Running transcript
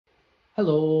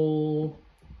Hello!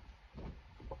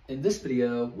 In this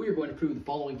video, we are going to prove the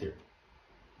following theorem.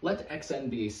 Let xn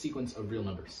be a sequence of real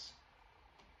numbers.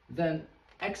 Then,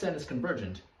 xn is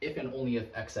convergent if and only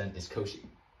if xn is Cauchy.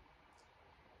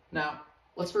 Now,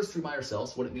 let's first remind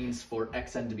ourselves what it means for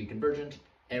xn to be convergent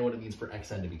and what it means for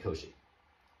xn to be Cauchy.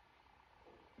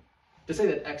 To say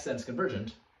that xn is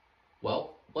convergent,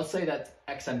 well, let's say that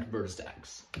xn converges to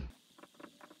x.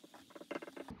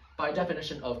 By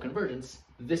definition of convergence,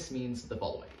 this means the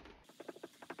following.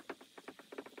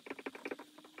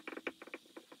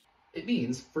 It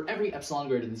means for every epsilon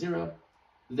greater than 0,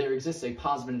 there exists a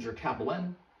positive integer capital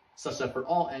N, such that for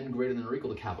all n greater than or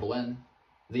equal to capital N,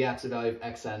 the absolute value of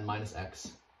xn minus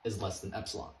x is less than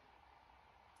epsilon.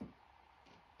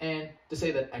 And to say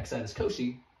that xn is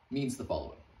Cauchy means the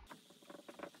following.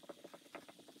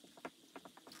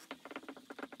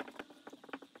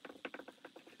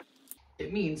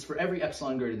 It means for every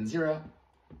epsilon greater than 0,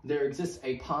 there exists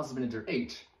a positive integer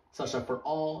h, such that for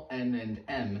all n and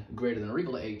m greater than or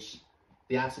equal to h,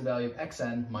 the absolute value of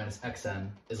xn minus xm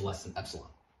is less than epsilon.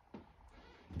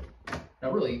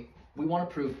 Now really, we want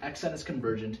to prove xn is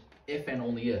convergent if and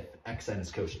only if xn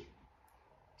is Cauchy.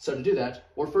 So to do that,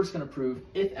 we're first going to prove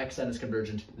if xn is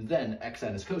convergent, then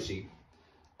xn is Cauchy,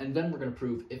 and then we're going to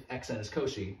prove if xn is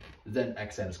Cauchy, then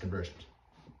xn is convergent.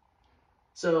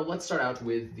 So let's start out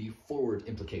with the forward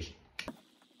implication.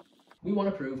 We want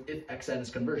to prove if xn is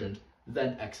convergent,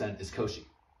 then xn is Cauchy.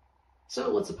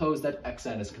 So let's suppose that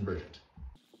xn is convergent.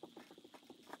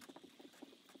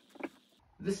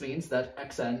 This means that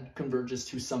xn converges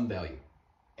to some value,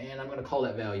 and I'm going to call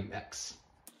that value x.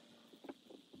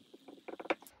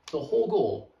 The whole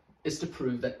goal is to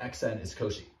prove that xn is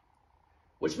Cauchy,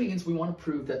 which means we want to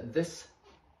prove that this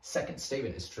second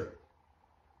statement is true.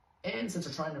 And since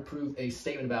we're trying to prove a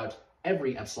statement about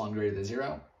every epsilon greater than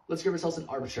 0, let's give ourselves an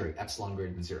arbitrary epsilon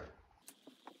greater than 0.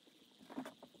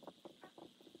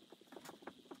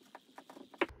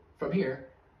 From here,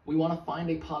 we want to find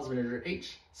a positive integer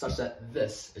h such that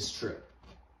this is true.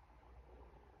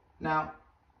 Now,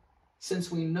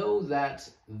 since we know that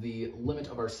the limit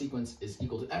of our sequence is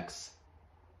equal to x,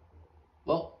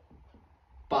 well,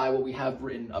 by what we have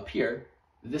written up here,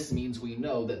 this means we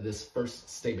know that this first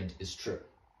statement is true.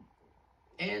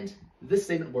 And this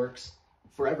statement works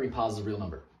for every positive real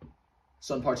number.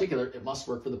 So in particular, it must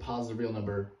work for the positive real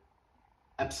number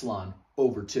epsilon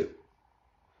over 2.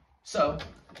 So,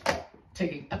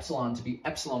 taking epsilon to be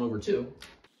epsilon over 2,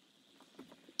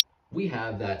 we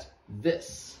have that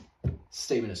this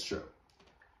statement is true.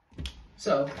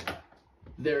 So,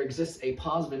 there exists a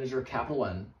positive integer capital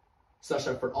N, such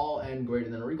that for all n greater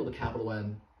than or equal to capital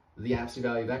N, the absolute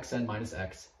value of xn minus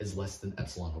x is less than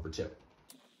epsilon over 2.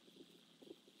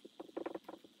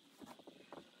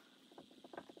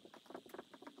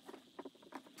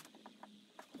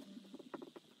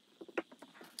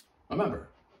 Remember,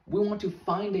 we want to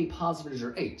find a positive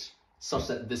integer h such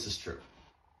that this is true.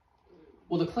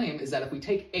 Well, the claim is that if we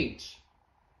take h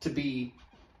to be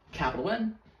capital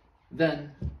N,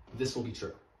 then this will be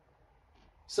true.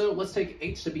 So let's take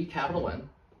h to be capital N,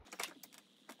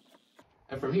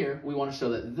 and from here, we want to show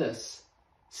that this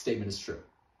statement is true.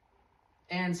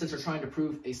 And since we're trying to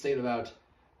prove a statement about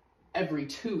every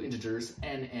two integers,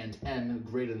 n and m,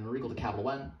 greater than or equal to capital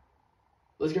N,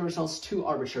 let's give ourselves two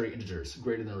arbitrary integers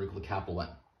greater than or equal to capital N.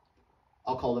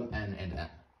 I'll call them n and m.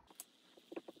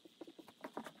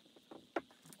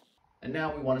 And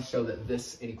now we want to show that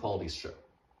this inequality is true.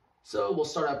 So we'll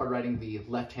start out by writing the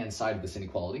left-hand side of this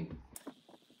inequality.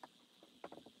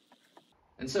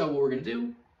 And so what we're going to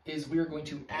do is we are going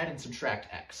to add and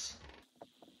subtract x.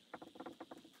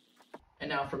 And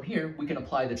now from here, we can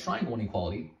apply the triangle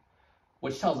inequality,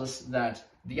 which tells us that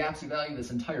the absolute value of this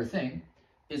entire thing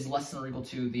is less than or equal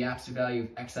to the absolute value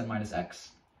of xn minus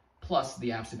x plus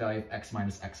the absolute value of x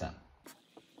minus xm.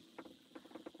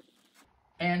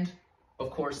 And,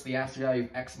 of course, the absolute value of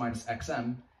x minus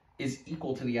xm is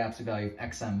equal to the absolute value of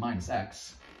xm minus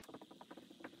x.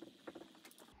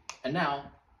 And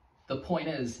now, the point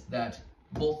is that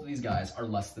both of these guys are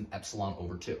less than epsilon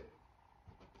over 2.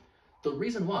 The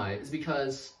reason why is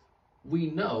because we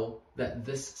know that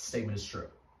this statement is true,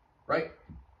 right?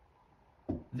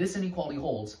 This inequality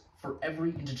holds for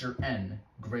every integer n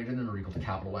greater than or equal to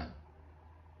capital N.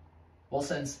 Well,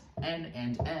 since n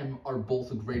and m are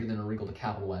both greater than or equal to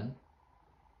capital N,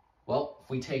 well, if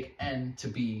we take n to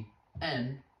be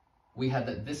n, we have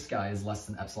that this guy is less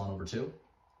than epsilon over 2.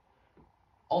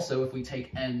 Also, if we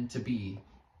take n to be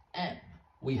m,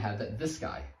 we have that this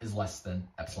guy is less than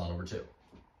epsilon over 2.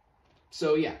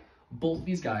 So yeah, both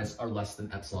these guys are less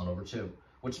than epsilon over 2,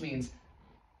 which means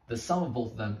the sum of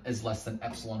both of them is less than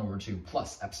epsilon over 2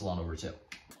 plus epsilon over 2.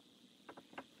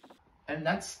 And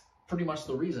that's pretty much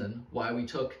the reason why we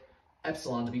took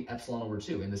epsilon to be epsilon over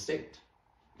 2 in this statement,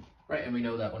 right? And we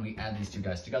know that when we add these two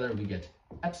guys together, we get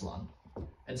epsilon.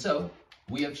 And so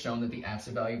we have shown that the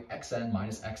absolute value xn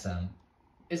minus xm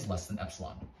is less than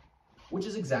epsilon, which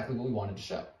is exactly what we wanted to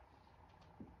show.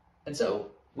 And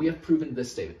so we have proven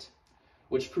this statement,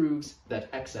 which proves that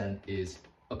xn is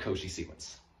a Cauchy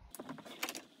sequence.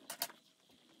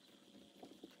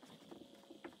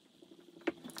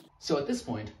 So at this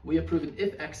point, we have proven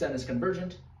if xn is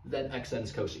convergent, then xn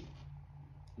is Cauchy.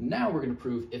 Now we're going to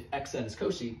prove if xn is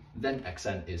Cauchy, then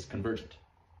xn is convergent.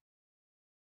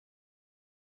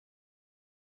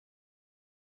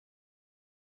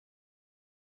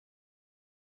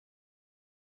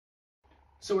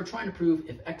 So we're trying to prove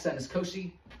if xn is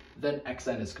Cauchy, then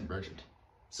xn is convergent.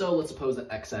 So let's suppose that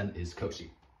xn is Cauchy.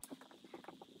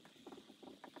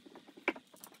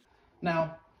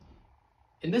 Now,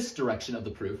 in this direction of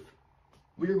the proof,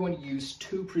 we are going to use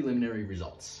two preliminary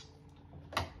results.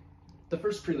 The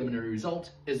first preliminary result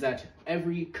is that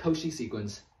every Cauchy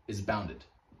sequence is bounded.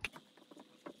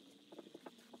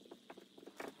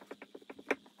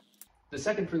 The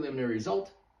second preliminary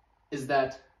result is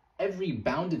that every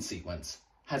bounded sequence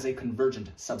has a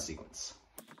convergent subsequence.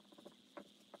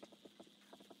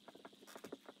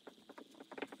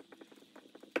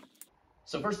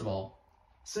 So first of all,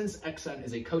 since xn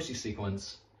is a Cauchy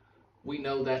sequence, we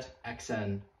know that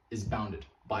xn is bounded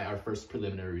by our first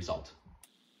preliminary result.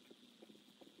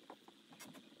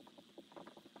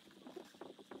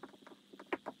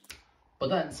 But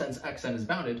then, since xn is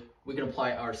bounded, we can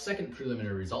apply our second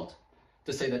preliminary result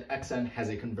to say that xn has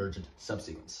a convergent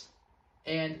subsequence.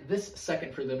 And this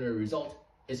second preliminary result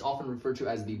is often referred to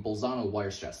as the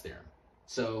Bolzano-Weierstrass theorem.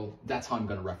 So that's how I'm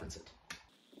going to reference it.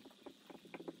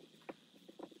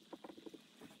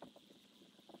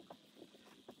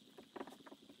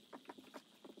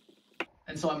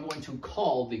 And so I'm going to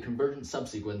call the convergent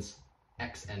subsequence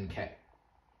xnk.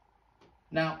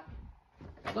 Now,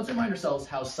 let's remind ourselves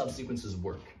how subsequences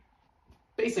work.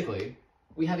 Basically,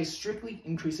 we have a strictly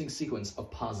increasing sequence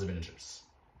of positive integers.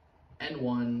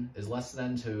 n1 is less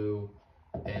than n2,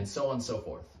 and so on and so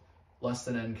forth. Less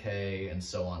than nk, and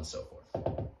so on and so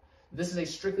forth. This is a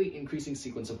strictly increasing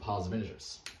sequence of positive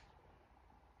integers.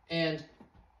 And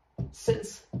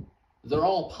since they're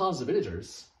all positive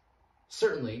integers,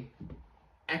 certainly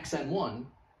xn1,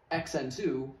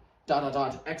 xn2,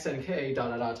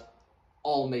 xnk,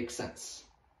 all make sense,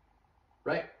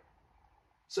 right?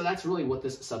 So that's really what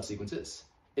this subsequence is.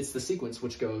 It's the sequence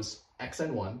which goes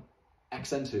xn1,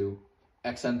 xn2,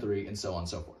 xn3, and so on and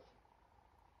so forth.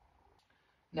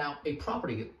 Now, a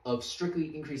property of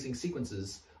strictly increasing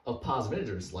sequences of positive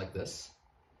integers like this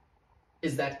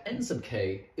is that n sub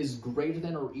k is greater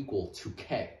than or equal to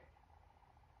k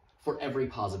for every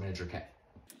positive integer k.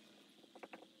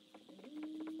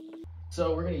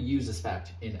 So we're going to use this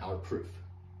fact in our proof.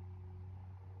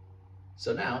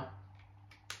 So now,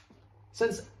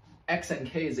 since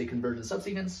xnk is a convergent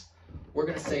subsequence, we're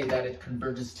going to say that it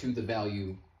converges to the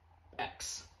value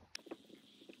x.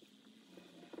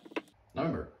 Now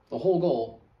remember, the whole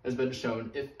goal has been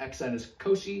shown if xn is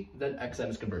Cauchy, then xn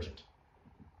is convergent,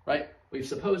 right? We've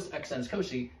supposed xn is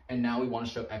Cauchy, and now we want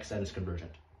to show xn is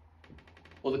convergent.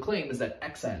 Well, the claim is that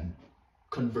xn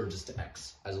converges to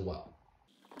x as well.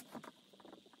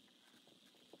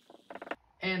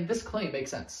 And this claim makes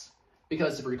sense,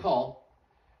 because if you recall,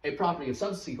 a property of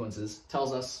subsequences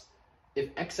tells us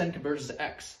if xn converges to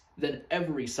x, then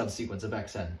every subsequence of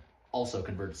xn also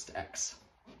converges to x.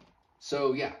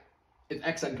 So yeah, if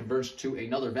xn converged to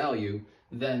another value,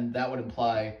 then that would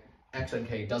imply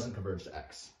xnk doesn't converge to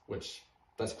x, which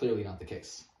that's clearly not the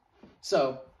case.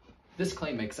 So this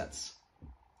claim makes sense.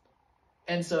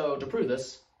 And so to prove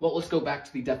this, well, let's go back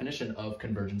to the definition of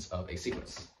convergence of a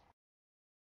sequence.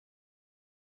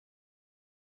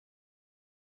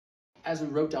 As we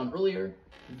wrote down earlier,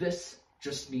 this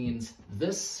just means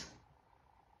this.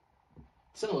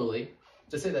 Similarly,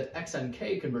 to say that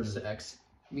xnk converges to x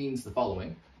means the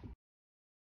following.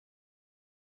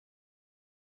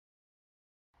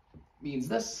 Means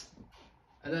this.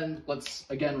 And then let's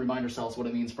again remind ourselves what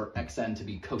it means for xn to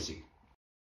be Cauchy.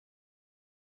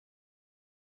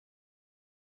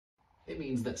 It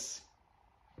means this.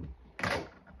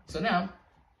 So now,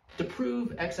 to prove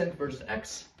xn converges to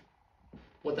x,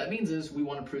 what that means is we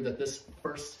want to prove that this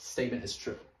first statement is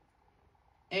true.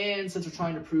 And since we're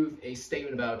trying to prove a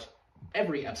statement about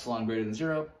every epsilon greater than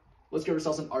 0, let's give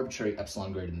ourselves an arbitrary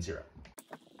epsilon greater than 0.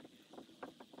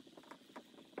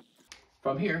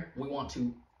 From here, we want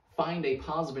to find a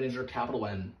positive integer capital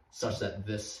N such that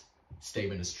this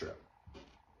statement is true.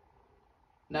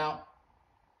 Now,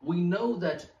 we know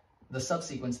that the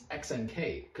subsequence x and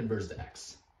k converges to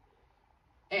x.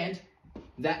 And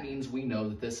that means we know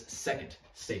that this second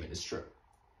statement is true.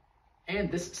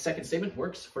 And this second statement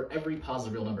works for every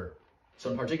positive real number.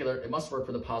 So in particular, it must work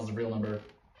for the positive real number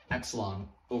epsilon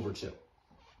over 2.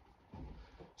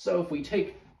 So if we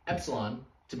take epsilon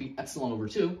to be epsilon over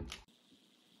 2,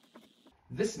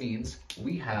 this means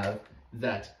we have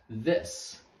that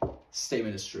this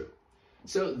statement is true.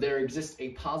 So there exists a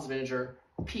positive integer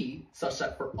p such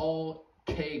that for all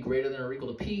k greater than or equal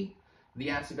to p, the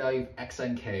absolute value of x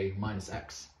and k minus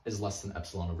x is less than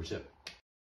epsilon over 2.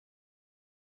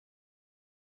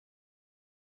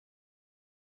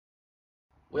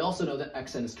 We also know that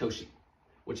xn is Cauchy,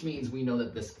 which means we know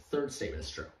that this third statement is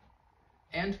true.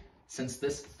 And since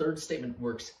this third statement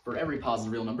works for every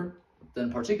positive real number, then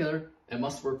in particular, it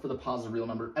must work for the positive real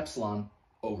number epsilon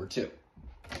over 2.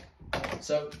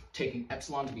 So taking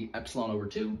epsilon to be epsilon over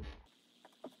 2,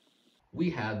 we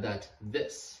have that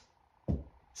this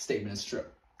statement is true.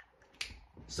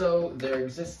 So there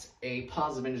exists a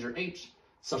positive integer h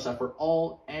such that for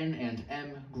all n and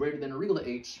m greater than or equal to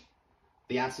h,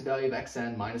 the absolute value of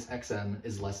xn minus xm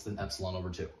is less than epsilon over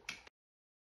 2.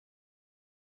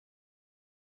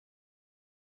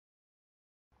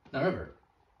 Now remember,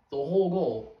 the whole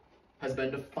goal has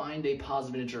been to find a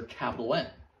positive integer capital N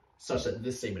such that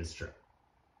this statement is true.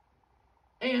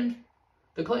 And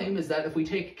the claim is that if we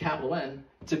take capital N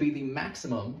to be the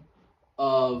maximum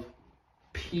of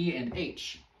P and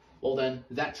H, well then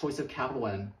that choice of capital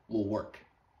N will work.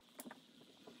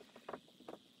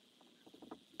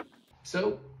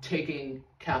 So taking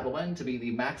capital N to be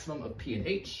the maximum of P and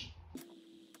H,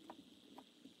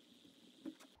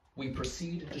 we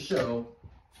proceed to show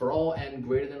for all n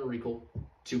greater than or equal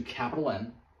to capital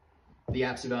N, the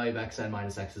absolute value of xn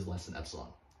minus x is less than epsilon.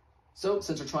 So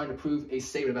since we're trying to prove a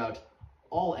statement about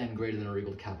all n greater than or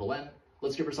equal to capital N,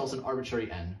 let's give ourselves an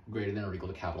arbitrary n greater than or equal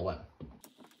to capital N.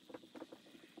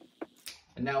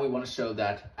 And now we want to show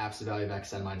that absolute value of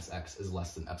xn minus x is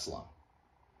less than epsilon.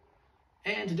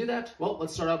 And to do that, well,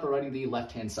 let's start out by writing the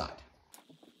left-hand side.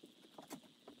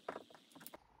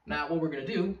 Now what we're going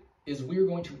to do is we're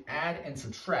going to add and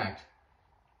subtract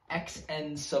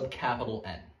xn sub capital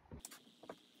N.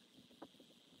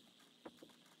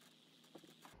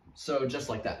 So just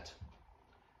like that.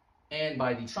 And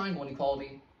by the triangle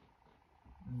inequality,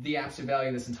 the absolute value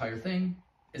of this entire thing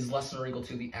is less than or equal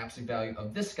to the absolute value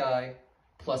of this guy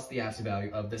plus the absolute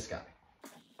value of this guy.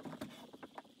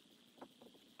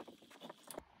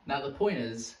 Now the point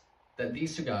is that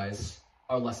these two guys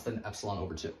are less than epsilon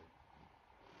over 2.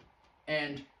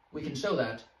 And we can show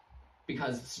that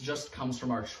because this just comes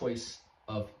from our choice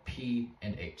of P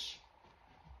and H.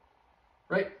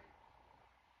 Right?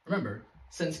 Remember,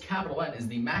 since capital N is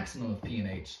the maximum of P and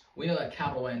H, we know that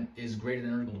capital N is greater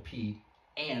than or equal to P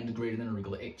and greater than or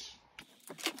equal to H.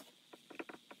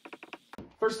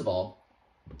 First of all,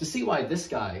 to see why this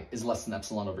guy is less than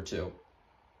epsilon over 2,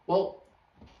 well,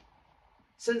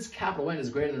 since capital N is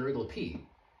greater than or equal to P,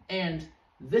 and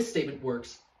this statement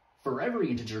works for every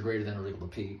integer greater than or equal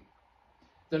to P,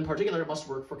 then in particular it must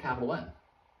work for capital N.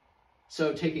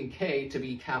 So taking k to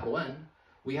be capital N,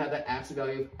 we have that absolute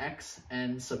value of x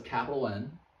n sub capital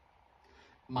N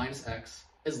minus x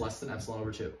is less than epsilon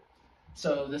over 2.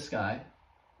 So this guy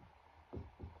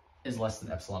is less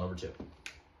than epsilon over 2.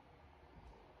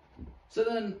 So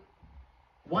then,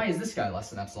 why is this guy less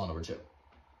than epsilon over 2?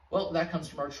 Well, that comes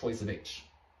from our choice of h.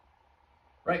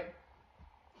 Right?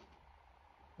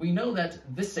 We know that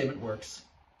this statement works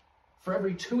for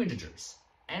every two integers,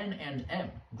 n and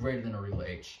m, greater than or equal to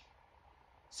h.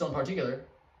 So in particular,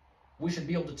 we should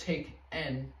be able to take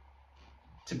n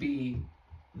to be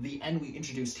the n we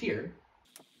introduced here,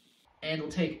 and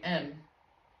we'll take m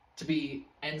to be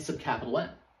n sub capital N.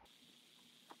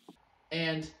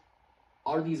 And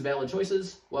are these valid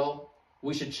choices? Well,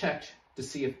 we should check to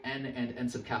see if n and n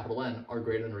sub capital N are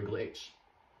greater than or equal to h.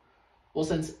 Well,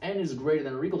 since n is greater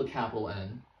than or equal to capital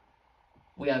N,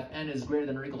 we have n is greater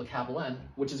than or equal to capital N,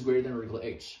 which is greater than or equal to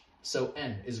h. So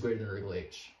n is greater than or equal to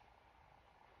h.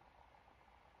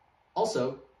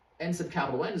 Also, n sub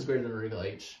capital N is greater than or equal to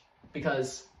h,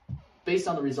 because based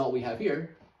on the result we have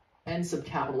here, n sub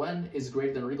capital N is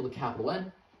greater than or equal to capital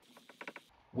N,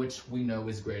 which we know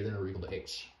is greater than or equal to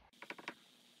h.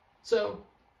 So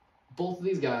both of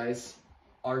these guys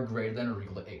are greater than or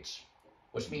equal to h,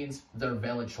 which means they're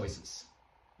valid choices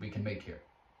we can make here.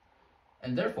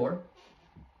 And therefore,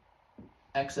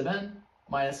 x of n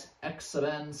minus x of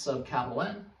n sub capital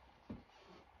N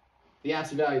the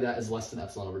absolute value of that is less than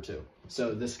epsilon over 2.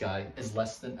 So this guy is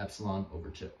less than epsilon over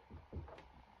 2.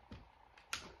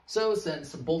 So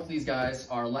since both of these guys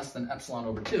are less than epsilon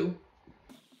over 2,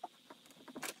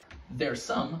 their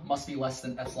sum must be less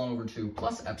than epsilon over 2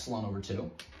 plus epsilon over 2,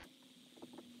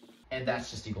 and that's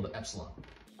just equal to epsilon.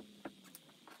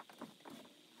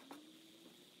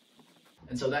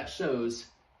 And so that shows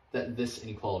that this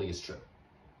inequality is true.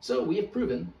 So we have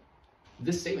proven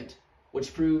this statement,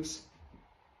 which proves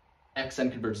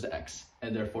xn converges to x,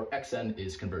 and therefore xn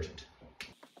is convergent.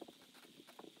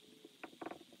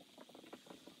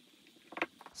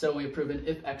 So we have proven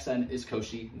if xn is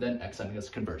Cauchy, then xn is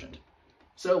convergent.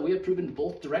 So we have proven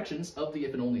both directions of the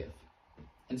if and only if.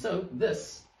 And so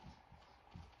this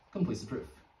completes the proof.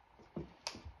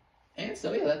 And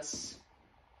so yeah, that's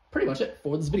pretty much it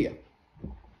for this video.